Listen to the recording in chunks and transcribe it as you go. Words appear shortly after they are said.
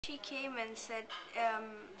She came and said,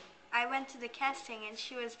 I went to the casting and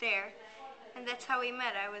she was there, and that's how we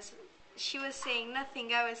met. She was saying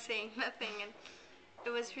nothing, I was saying nothing, and it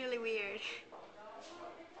was really weird.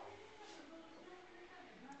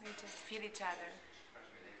 We just feel each other,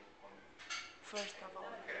 first of all.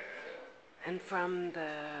 And from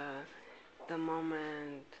the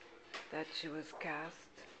moment that she was cast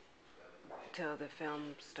till the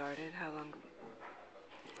film started, how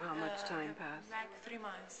much time passed? Like 3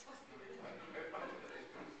 months.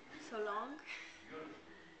 So long?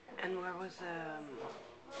 And what was the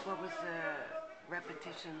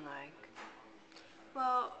repetition like?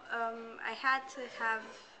 Well, I had to have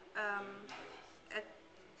um, a,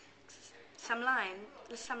 some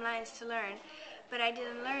lines to learn, but I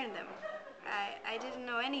didn't learn them. I didn't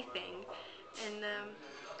know anything, and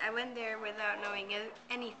I went there without knowing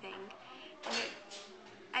anything. And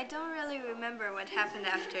I don't really remember what happened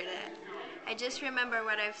after that. I just remember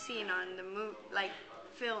what I've seen on the like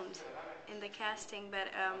filmed in the casting. But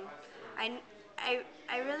I,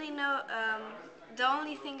 I really know. The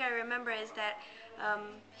only thing I remember is that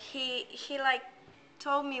he like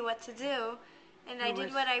told me what to do, and I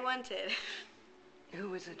did what I wanted. Who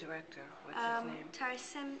was the director? What's his name?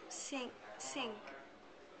 Tarsem Singh,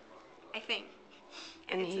 I think.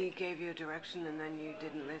 And he gave you a direction, and then you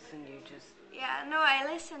didn't listen. You just Yeah, no,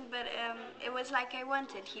 I listened, but it was like I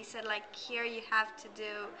wanted. He said, like, here you have to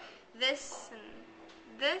do this,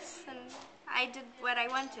 and I did what I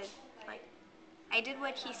wanted. Like, I did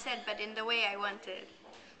what he said, but in the way I wanted.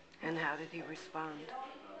 And how did he respond?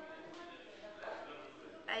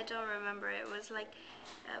 I don't remember. It was like,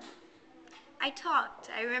 I talked.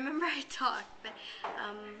 I remember I talked, but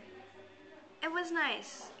it was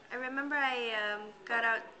nice. I remember I got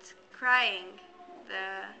out crying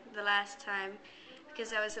the last time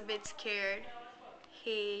because I was a bit scared.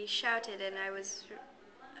 He shouted and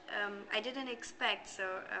I didn't expect, so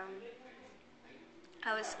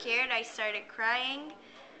I was scared. I started crying,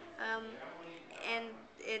 um, and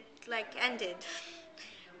it like ended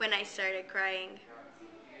when I started crying.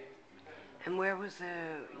 And where was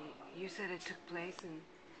you said it took place in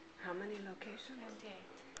how many locations? 28.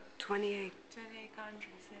 28. 28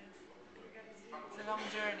 countries, yes. It's a long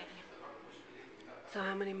journey. So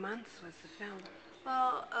how many months was the film?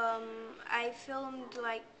 Well, I filmed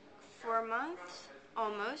like 4 months,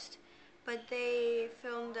 almost, but they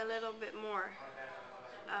filmed a little bit more.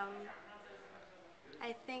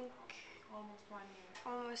 I think Almost 1 year.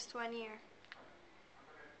 almost 1 year.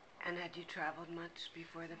 And had you traveled much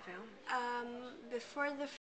before the film? Before the